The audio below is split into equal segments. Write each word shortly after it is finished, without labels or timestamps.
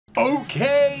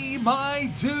Okay, my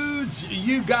dudes,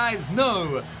 you guys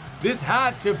know this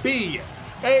had to be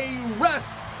a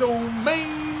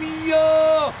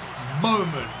Wrestlelamia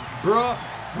moment, bruh.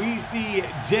 We see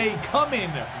Jade coming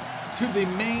to the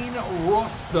main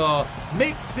roster,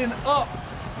 mixing up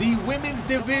the women's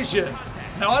division.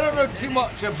 Now, I don't know too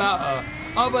much about her,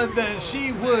 other than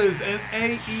she was an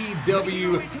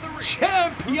AEW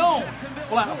champion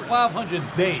for like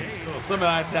 500 days or something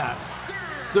like that.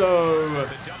 So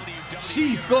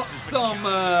she's got some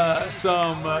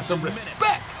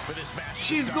respect.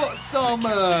 She's got some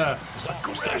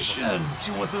aggression she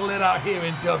wants to let out here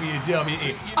in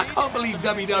WWE. I can't believe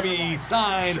WWE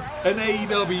signed an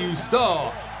AEW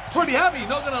star. Pretty happy,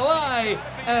 not gonna lie.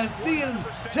 And seeing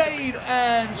Jade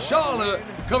and Charlotte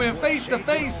coming face to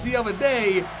face the other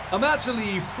day, I'm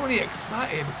actually pretty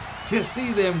excited to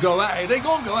see them go at it. They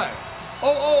gonna go at it.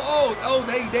 Oh,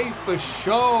 they for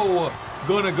sure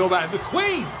gonna go back. The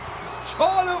Queen,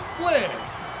 Charlotte Flair.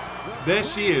 There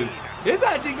she is. It's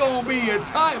actually gonna be a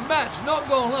tight match, not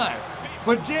gonna lie.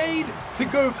 For Jade to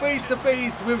go face to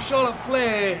face with Charlotte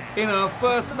Flair in her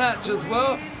first match as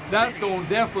well, that's gonna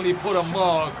definitely put a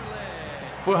mark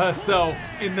for herself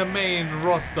in the main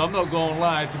roster. I'm not gonna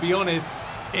lie, to be honest,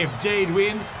 if Jade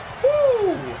wins,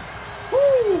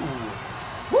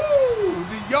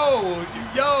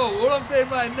 yo, what I'm saying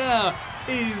right now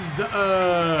is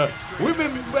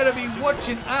women better be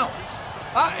watching out.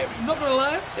 I'm not gonna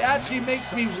lie, it actually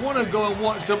makes me wanna go and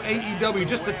watch some AEW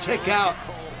just to check out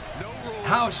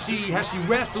how she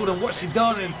wrestled and what she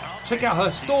done, and check out her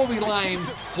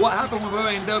storylines, what happened with her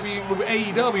in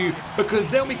AEW, because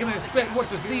then we can expect what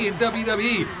to see in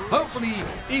WWE. Hopefully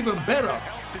even better,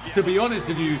 to be honest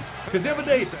with you. Because the other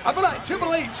day, I feel like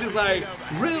Triple H is like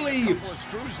really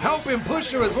helping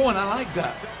push her as well, and I like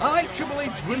that. I like Triple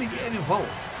H really getting involved.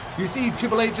 You see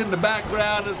Triple H in the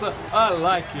background and stuff. I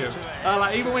like him. I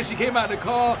like, even when she came out the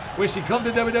car, when she come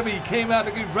to WWE, he came out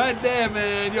right there,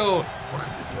 man. Yo,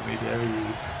 welcome to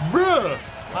WWE. Bruh,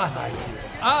 I like him.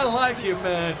 I like him,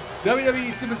 man.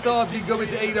 WWE superstars be going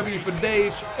to AEW for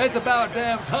days. It's about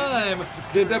damn time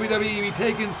that WWE be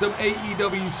taking some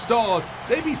AEW stars.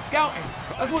 They be scouting.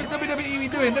 That's what WWE be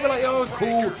doing. They be like, yo, it's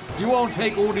cool. You won't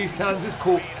take all these talents. It's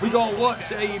cool. We gonna watch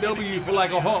AEW for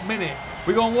like a hot minute.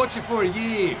 We gonna watch it for a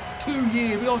year, 2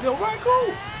 years. We gonna say, all right,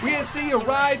 cool. We gonna see a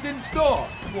rising star.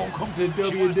 You won't come to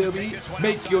WWE,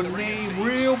 make your name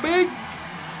real big.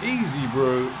 Easy,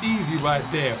 bro. Easy right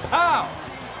there. Pow!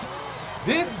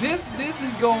 This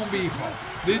is gonna be fun.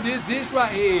 This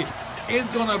right here is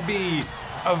gonna be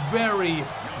a very,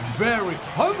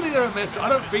 hopefully they don't mess up. I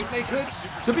don't think they could.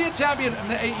 To be a champion in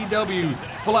the AEW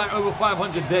for like over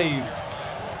 500 days,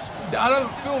 I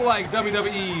don't feel like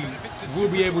WWE will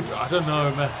be able to. I don't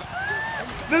know, man.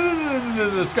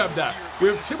 No, scrap that.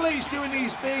 With Triple H doing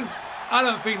these things, I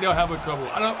don't think they'll have a trouble.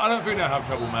 I don't think they'll have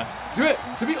trouble, man.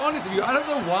 To be honest with you, I don't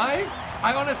know why.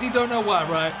 I honestly don't know why,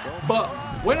 right? But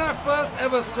when I first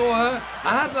ever saw her,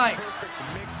 I had like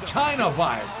China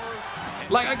vibes.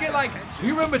 Like I get like,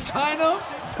 you remember China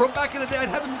from back in the day? I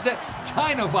had that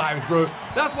China vibes, bro.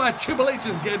 That's why Triple H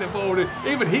is getting involved.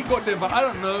 Even he got them, but I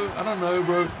don't know,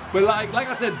 bro. But like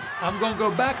I said, I'm gonna go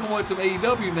back and watch some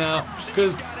AEW now,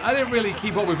 because I didn't really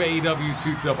keep up with AEW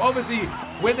too tough. Obviously,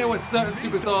 when there were certain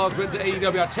superstars went to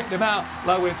AEW, I checked them out.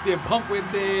 Like when CM Punk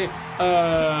went there,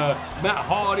 Matt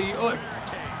Hardy,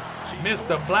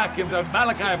 Mr. Black himself,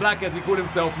 Malachi Black as he called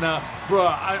himself now. Bro,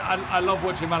 I love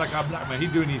watching Malachi Black, man.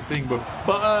 He's doing his thing, bro.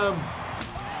 But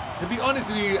to be honest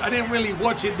with you, I didn't really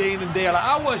watch it day in and day out. Like,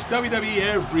 I watch WWE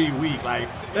every week. Like,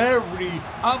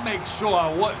 I'll make sure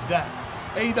I watch that.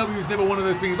 AEW is never one of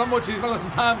those things. If I'm watching, if I got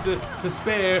some time to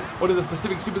spare, or there's a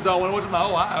specific superstar I want to watch, I'm like,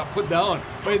 oh, I'll put that on.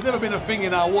 But it's never been a thing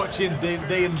in our watching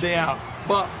day in, day out.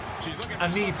 But I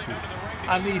need to.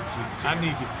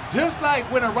 Just like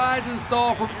when a rising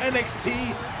star from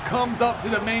NXT comes up to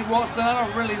the main roster and I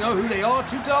don't really know who they are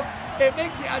too tough, it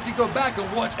makes me actually go back and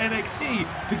watch NXT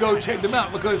to go check them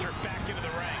out, because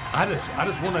I just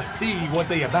want to see what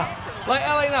they about. Like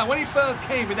LA Knight, when he first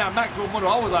came in that Maximum Model,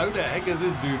 I was like, who the heck is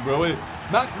this dude, bro?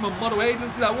 Maximum Model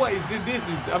Agency, like what is this?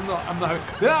 I'm not.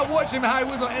 Then I watched him how he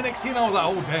was on NXT and I was like,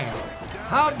 oh damn.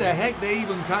 How the heck they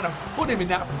even kind of put him in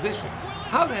that position?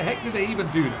 How the heck did they even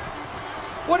do that?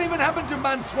 What even happened to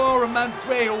Mansoor and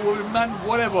Mansoor or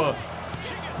whatever?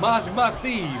 Marcy and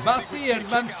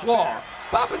Mansoor.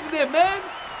 What happened to them, man?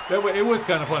 It was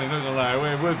kind of funny, not gonna lie.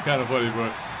 It was kind of funny,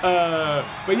 bro.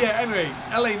 But yeah, anyway,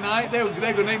 LA Knight, they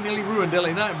nearly ruined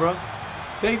LA Knight, bro.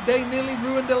 They nearly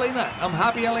ruined LA Knight. I'm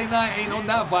happy LA Knight ain't on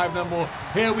that vibe no more.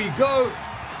 Here we go.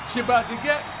 She about to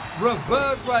get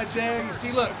reversed right there. You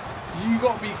see, look. you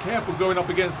got to be careful going up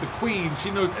against the Queen.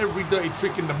 She knows every dirty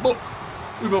trick in the book.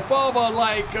 With a father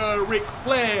like Ric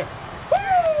Flair,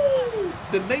 woo!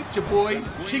 The nature boy,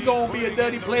 she gonna be a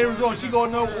dirty player as well. She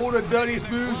gonna know all the dirtiest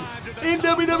moves in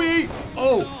WWE.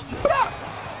 Oh, blah!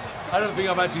 I don't think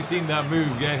I've actually seen that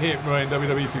move get hit right in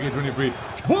WWE 2K23.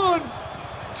 1,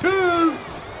 2.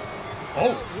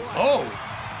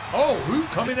 Oh, who's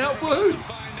coming out for who?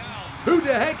 Who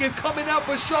the heck is coming out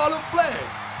for Charlotte Flair?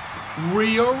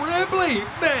 Rhea Ripley,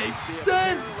 makes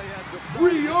sense.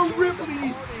 Rhea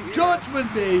Ripley,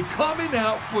 Judgment Day coming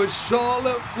out for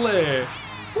Charlotte Flair.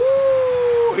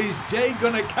 Woo! Is Jade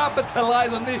gonna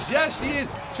capitalize on this? Yes, she is.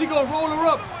 She gonna roll her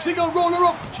up. She gonna roll her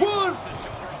up. 1.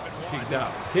 Kicked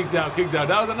out, kicked out, kicked out.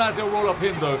 That was a nice little roll up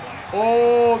pin though.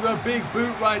 Oh, the big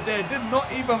boot right there. Did not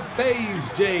even phase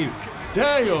Jade.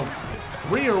 Damn.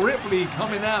 Rhea Ripley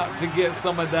coming out to get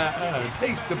some of that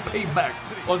taste of payback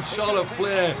on Charlotte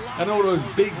Flair and all those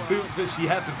big boots that she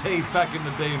had to taste back in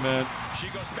the day, man.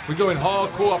 We're going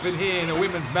hardcore up in here in a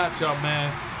women's matchup,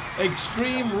 man.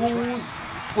 Extreme rules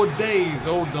for days.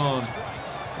 Hold on.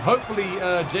 Hopefully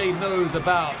Jade knows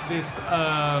about this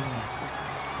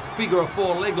figure of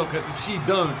 4 leg lock, because if she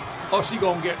don't, oh, she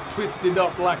gonna get twisted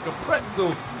up like a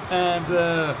pretzel, and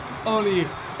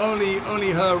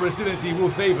only her residency will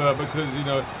save her, because, you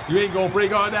know, you ain't gonna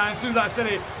break her down. As soon as I said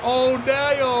it, oh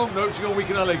damn, nope, she gonna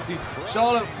weaken her legs. See,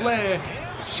 Charlotte Flair,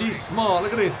 she's smart.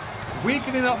 Look at this,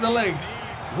 weakening up the legs,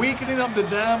 weakening up the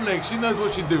damn legs. She knows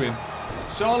what she's doing.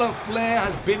 Charlotte Flair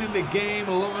has been in the game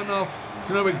long enough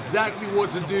to know exactly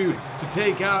what to do to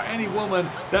take out any woman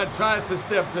that tries to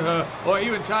step to her or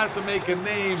even tries to make a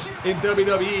name in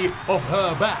WWE off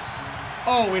her back.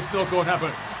 Oh, it's not gonna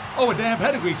happen. Oh, a damn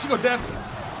pedigree. She got damn...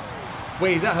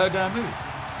 Wait, is that her damn move?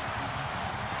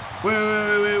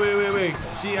 Wait.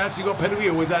 She actually got pedigree,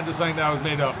 or was that just something that was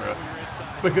made up, bro?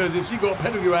 Because if she got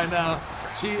pedigree right now,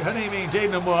 her name ain't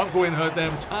Jade no more. I'm going her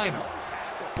damn China.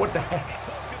 What the heck?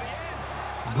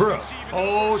 Bruh.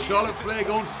 Oh, Charlotte Flair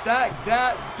gonna stack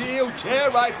that steel chair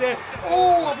right there.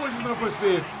 Oh, I thought she was gonna put a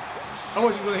spear. I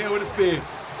thought she was gonna hit her with a spear.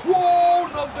 Whoa,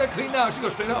 knocked her clean out. She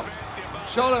got straight up.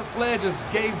 Charlotte Flair just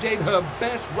gave Jade her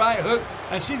best right hook,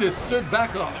 and she just stood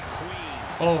back up.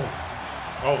 Oh.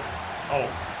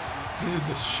 This is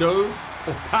the show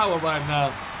of power right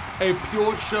now. A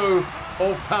pure show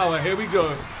of power. Here we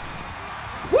go.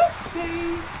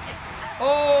 Whoopsie.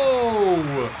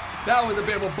 Oh, that was a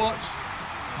bit of a botch.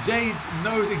 Jade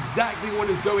knows exactly what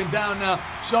is going down now.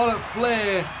 Charlotte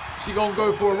Flair, she gonna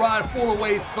go for a ride, fall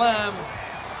away slam.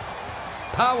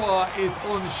 Power is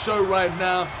on show right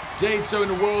now. Jade showing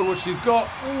the world what she's got.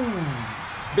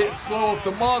 Ooh, bit slow off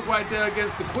the mark right there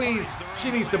against the Queen. She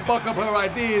needs to buck up her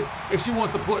ideas if she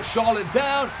wants to put Charlotte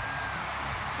down.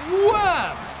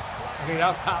 Wham! Okay,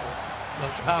 that's power.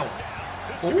 That's power.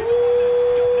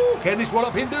 Ooh, can this roll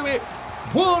up and do it?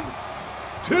 1,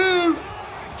 2.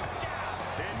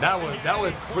 That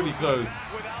was pretty close.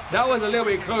 That was a little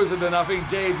bit closer than I think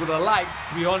Jade would have liked,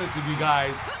 to be honest with you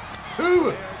guys.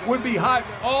 Who would be hyped?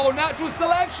 Oh, natural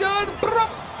selection!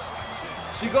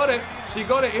 She got it. She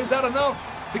got it. Is that enough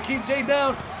to keep Jade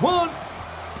down? 1,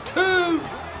 2.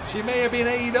 She may have been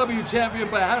AEW champion,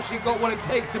 but has she got what it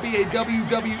takes to be a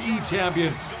WWE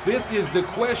champion? This is the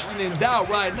question in doubt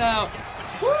right now.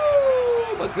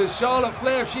 Woo! Because Charlotte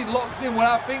Flair, if she locks in what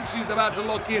I think she's about to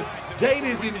lock in, Jade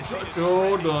is in charge.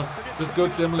 Hold on. Just go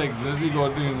to them legs. That's what you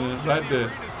got to do, man. Right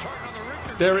there.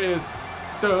 There it is.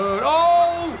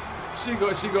 Oh! She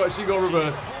got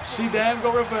reversed. She damn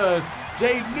got reversed.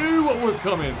 Jade knew what was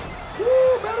coming.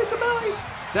 Woo! Belly to belly.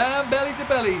 Damn belly to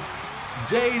belly.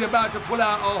 Jade about to pull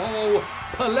out a whole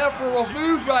plethora of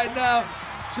moves right now.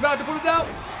 She about to pull it out.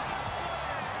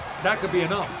 That could be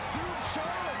enough.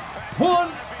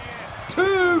 1,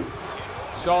 2.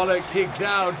 Charlotte kicks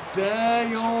out.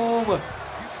 Damn.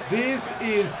 This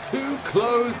is too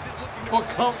close for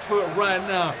comfort right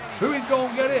now. Who is going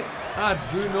to get it? I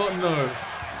do not know.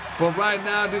 But right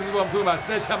now, this is what I'm talking about.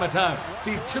 Sledgehammer time.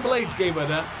 See, Triple H gave her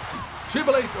that.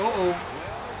 Triple H. Uh-oh.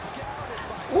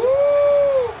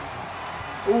 Woo!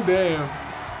 Oh, damn.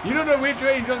 You don't know which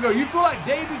way he's going to go. You feel like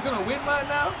Jade is going to win right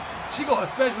now? She got a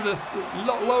special that's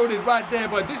loaded right there,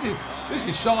 but this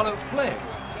is Charlotte Flair.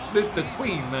 This is the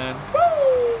Queen, man.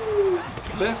 Woo!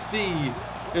 Let's see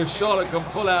if Charlotte can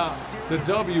pull out the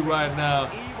W right now,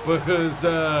 because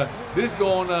this is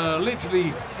going to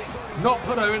literally not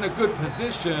put her in a good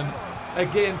position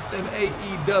against an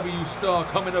AEW star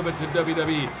coming over to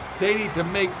WWE. They need to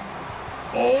make...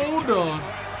 Hold on.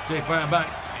 Jade fighting back.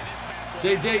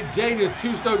 Jade is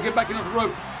too slow to get back in off the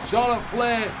rope. Charlotte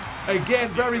Flair, again,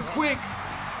 very quick.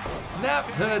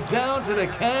 Snapped her down to the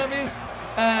canvas.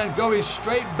 and going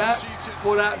straight back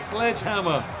for that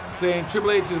sledgehammer, saying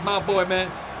Triple H is my boy, man.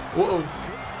 Whoa.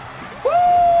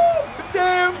 Woo!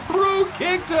 Damn, bro,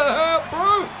 kick to her,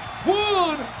 bro.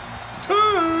 1,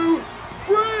 2,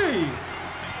 3.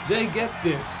 Jay gets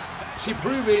it. She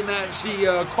proving that she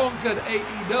conquered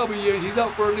AEW and she's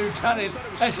up for a new challenge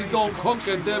and she's gonna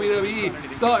conquer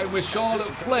WWE, starting with Charlotte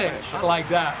Flair. I like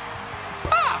that.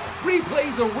 Pow!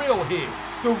 Replays are real here.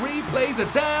 The replays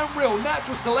are damn real.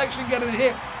 Natural selection getting in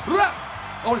here.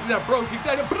 I want to see that bro kick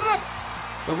down.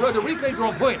 The replays are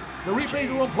on point. The replays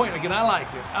are on point again. I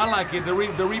like it. I like it. The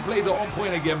replays are on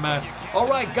point again, man. All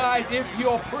right, guys, if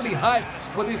you're pretty hyped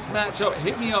for this matchup,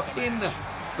 hit me up in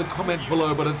the comments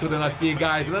below. But until then, I see you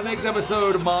guys in the next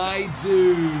episode, my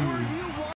dudes.